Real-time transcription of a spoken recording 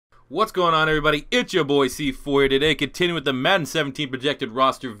What's going on, everybody? It's your boy C4 today, continuing with the Madden 17 projected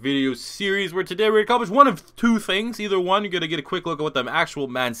roster video series, where today we're going to accomplish one of two things. Either one, you're going to get a quick look at what the actual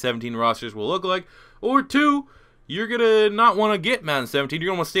Madden 17 rosters will look like, or two, you're going to not want to get Madden 17, you're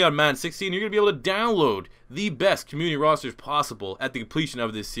going to want to stay on Madden 16, you're going to be able to download the best community rosters possible at the completion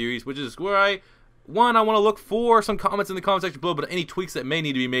of this series, which is where I want to look for some comments in the comment section below, but any tweaks that may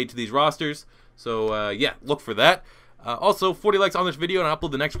need to be made to these rosters. So, yeah, look for that. Also, 40 likes on this video and I'll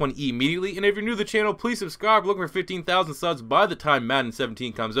upload the next one immediately. And if you're new to the channel, please subscribe. We're looking for 15,000 subs by the time Madden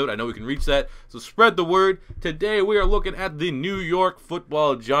 17 comes out. I know we can reach that, so spread the word. Today we are looking at the New York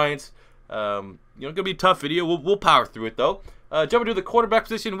Football Giants. Gonna be a tough video. We'll power through it though. Jumping to the quarterback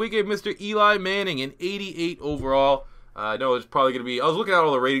position, we gave Mr. Eli Manning an 88 overall. I know it's probably going to be, I was looking at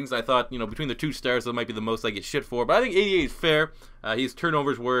all the ratings, and I thought, between the two stars, that might be the most I get shit for, but I think 88 is fair. His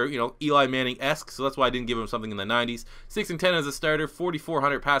turnovers were, Eli Manning-esque, so that's why I didn't give him something in the 90s. 6-10 as a starter,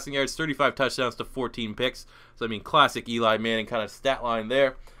 4,400 passing yards, 35 touchdowns to 14 picks. So, I mean, classic Eli Manning kind of stat line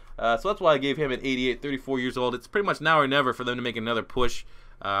there. So that's why I gave him an 88, 34 years old. It's pretty much now or never for them to make another push.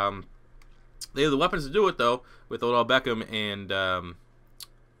 They have the weapons to do it, though, with Odell Beckham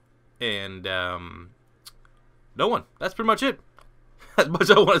and no one. That's pretty much it. As much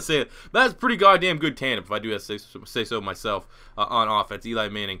as I want to say it. That's pretty goddamn good tandem, if I do have to say so myself, on offense. Eli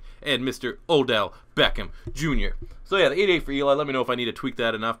Manning and Mr. Odell Beckham Jr. So yeah, the 88 for Eli. Let me know if I need to tweak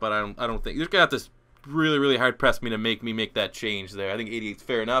that enough, but I don't think. You're going to have to really hard press me to make that change there. I think 88 is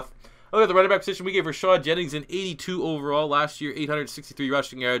fair enough. Look at the running back position. We gave Jenkins an 82 overall last year, 863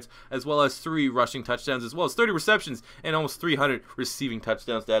 rushing yards, as well as 3 rushing touchdowns, as well as 30 receptions and almost 300 receiving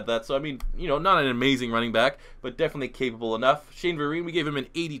touchdowns to add that. So, I mean, not an amazing running back, but definitely capable enough. Shane Vereen, we gave him an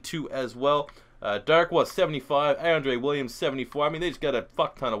 82 as well. Dark was 75. Andre Williams, 74. I mean, they just got a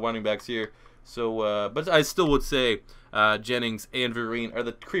fuck ton of running backs here. So, but I still would say Jennings and Vereen are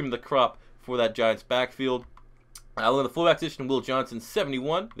the cream of the crop for that Giants backfield. Look at the fullback position, Will Johnson,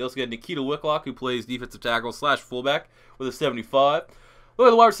 71. They also got Nikita Whitlock, who plays defensive tackle / fullback, with a 75. Look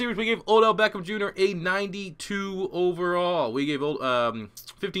at the wide receivers. We gave Odell Beckham Jr. a 92 overall. We gave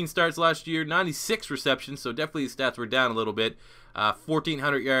 15 starts last year, 96 receptions, so definitely his stats were down a little bit.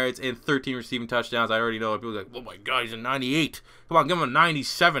 1,400 yards and 13 receiving touchdowns. I already know people are like, oh my god, he's a 98. Come on, give him a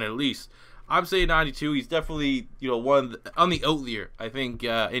 97 at least. I'm saying 92. He's definitely, one on the outlier. I think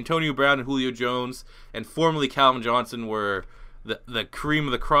Antonio Brown and Julio Jones and formerly Calvin Johnson were the cream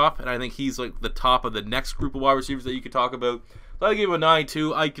of the crop, and I think he's like the top of the next group of wide receivers that you could talk about. So I give him a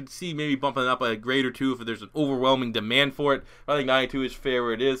 92. I could see maybe bumping it up by a grade or two if there's an overwhelming demand for it. But I think 92 is fair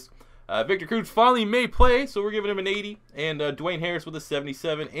where it is. Victor Cruz finally may play, so we're giving him an 80. And Dwayne Harris with a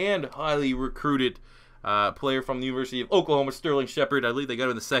 77, and highly recruited player from the University of Oklahoma, Sterling Shepard. I believe they got him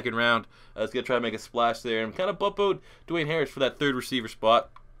in the second round. He's going to try to make a splash there and kind of bump out Dwayne Harris for that third receiver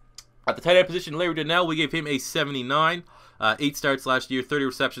spot. At the tight end position, Larry Donnell, we gave him a 79. 8 starts last year, 30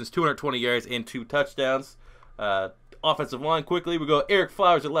 receptions, 220 yards, and 2 touchdowns. Offensive line, quickly, we go Eric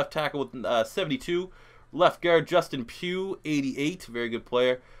Flowers at left tackle with 72. Left guard, Justin Pugh, 88. Very good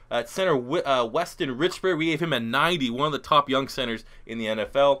player. At center, Weston Richburg, we gave him a 90. One of the top young centers in the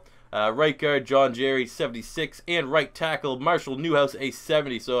NFL. Right guard, John Jerry, 76, and right tackle, Marshall Newhouse, a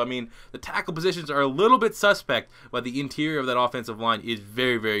 70. So, I mean, the tackle positions are a little bit suspect, but the interior of that offensive line is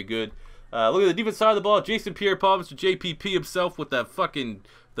very good. Look at the defense side of the ball. Jason Pierre-Paul, Mr. JPP himself with that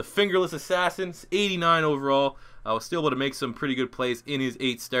the fingerless assassins, 89 overall. Was still able to make some pretty good plays in his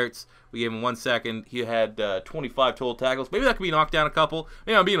 8 starts. We gave him 1 second. He had 25 total tackles. Maybe that could be knocked down a couple.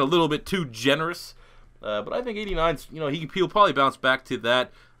 Maybe I'm being a little bit too generous. But I think 89's, he'll probably bounce back to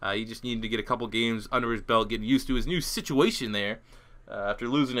that. He just needed to get a couple games under his belt, getting used to his new situation there after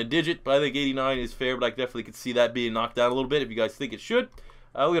losing a digit. But I think 89 is fair, but I definitely could see that being knocked down a little bit if you guys think it should.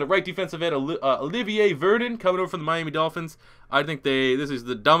 We got a right defensive end, Olivier Vernon, coming over from the Miami Dolphins. I think this is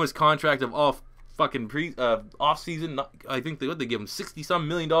the dumbest contract of all fucking off-season. I think they give him $60-some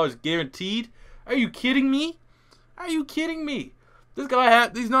million guaranteed. Are you kidding me? Are you kidding me? This guy,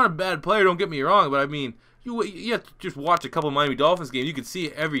 he's not a bad player, don't get me wrong, but I mean, you have to just watch a couple of Miami Dolphins games. You could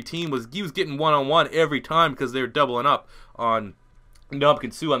see every team was getting one-on-one every time because they were doubling up on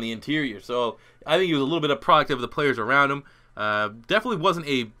Dominique Sue on the interior. So I think he was a little bit of product of the players around him. Definitely wasn't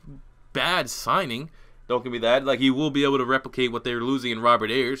a bad signing. Don't give me that. Like, he will be able to replicate what they were losing in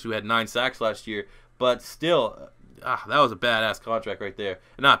Robert Ayers, who had 9 sacks last year. But still, that was a badass contract right there.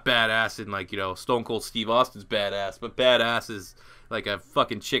 Not badass in, like, Stone Cold Steve Austin's badass, but badass is like a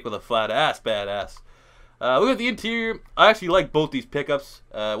fucking chick with a flat ass badass. Look at the interior. I actually like both these pickups.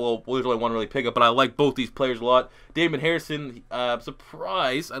 Well, there's only one really pickup, but I like both these players a lot. Damon Harrison, I'm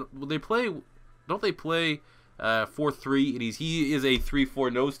surprised. Don't they play 4'3", and he is a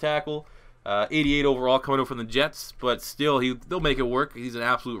 3'4" nose tackle. 88 overall coming over from the Jets, but still they'll make it work. He's an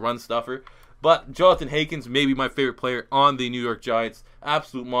absolute run stuffer. But Jonathan Jenkins, maybe my favorite player on the New York Giants.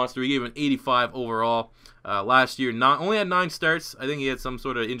 Absolute monster. He gave an 85 overall last year. Only had 9 starts. I think he had some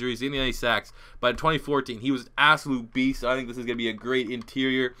sort of injuries. He didn't have any sacks. But in 2014, he was an absolute beast. I think this is going to be a great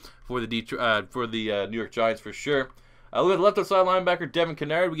interior for the New York Giants for sure. Look at the left outside linebacker, Devin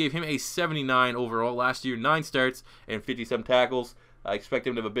Kennard. We gave him a 79 overall last year. 9 starts and 57 tackles. I expect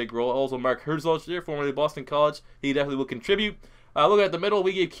him to have a big role. Also, Mark Herzog there, formerly Boston College. He definitely will contribute. Look at the middle.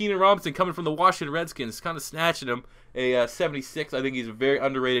 We gave Keenan Robinson, coming from the Washington Redskins, kind of snatching him, a 76. I think he's a very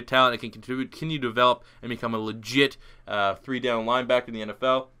underrated talent and can continue to develop and become a legit 3-down linebacker in the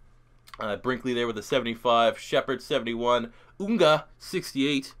NFL. Brinkley there with a 75. Shepard, 71. Unga,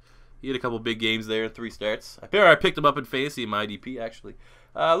 68. He had a couple big games there, 3 starts. I picked him up in fantasy in my IDP, actually.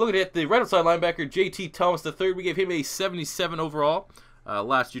 Look at it. The right outside linebacker, J.T. Thomas III. We gave him a 77 overall.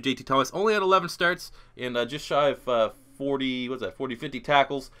 Last year, J.T. Thomas only had 11 starts and just shy of 50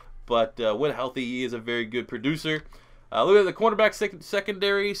 tackles. But when healthy, he is a very good producer. Look at the cornerback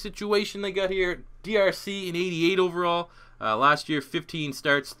secondary situation they got here. DRC, an 88 overall. Last year, 15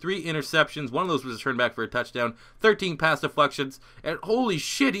 starts, 3 interceptions. One of those was a turn back for a touchdown. 13 pass deflections. And holy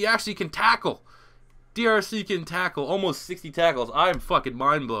shit, he actually can tackle. DRC can tackle almost 60 tackles. I'm fucking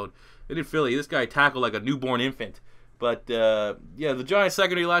mind blown. In Philly, this guy tackled like a newborn infant. But, yeah, the Giants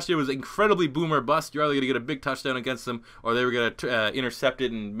secondary last year was incredibly boom or bust. You're either going to get a big touchdown against them, or they were going to intercept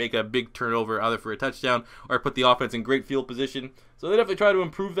it and make a big turnover either for a touchdown or put the offense in great field position. So they definitely try to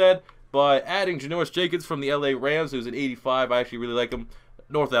improve that by adding Janoris Jenkins from the LA Rams, who's an 85. I actually really like him.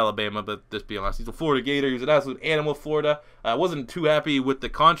 North Alabama, but just being honest, he's a Florida Gator. He's an absolute animal, Florida. I wasn't too happy with the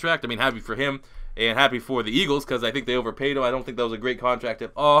contract. I mean, happy for him. And happy for the Eagles because I think they overpaid him. I don't think that was a great contract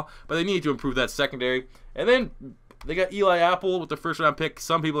at all. But they need to improve that secondary. And then they got Eli Apple with the first-round pick.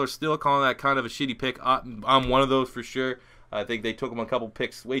 Some people are still calling that kind of a shitty pick. I'm one of those for sure. I think they took him a couple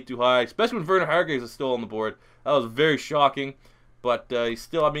picks way too high, especially when Vernon Hargreaves is still on the board. That was very shocking. But he's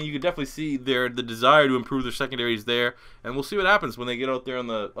still, I mean, you can definitely see the desire to improve their secondaries there. And we'll see what happens when they get out there on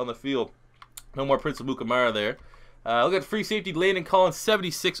the field. No more Prince of Mukamara there. Look at free safety Landon Collins,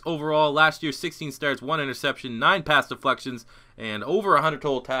 76 overall. Last year, 16 starts, 1 interception, 9 pass deflections, and over 100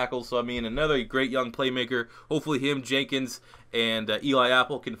 total tackles. So, I mean, another great young playmaker. Hopefully him, Jenkins, and Eli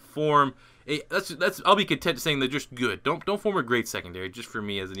Apple can form I'll be content saying they're just good. Don't form a great secondary, just for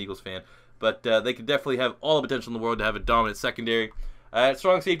me as an Eagles fan. But they could definitely have all the potential in the world to have a dominant secondary.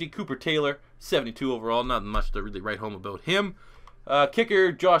 Strong safety, Cooper Taylor, 72 overall. Not much to really write home about him.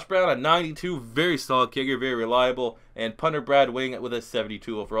 Kicker, Josh Brown, a 92. Very solid kicker, very reliable. And punter, Brad Wing, with a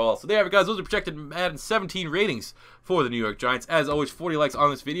 72 overall. So there you have it, guys. Those are projected Madden 17 ratings for the New York Giants. As always, 40 likes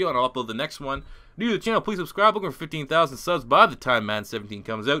on this video, and I'll upload the next one. New to the channel, please subscribe. Looking for 15,000 subs by the time Madden 17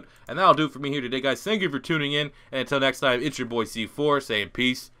 comes out. And that'll do it for me here today, guys. Thank you for tuning in. And until next time, it's your boy C4 saying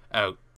peace out.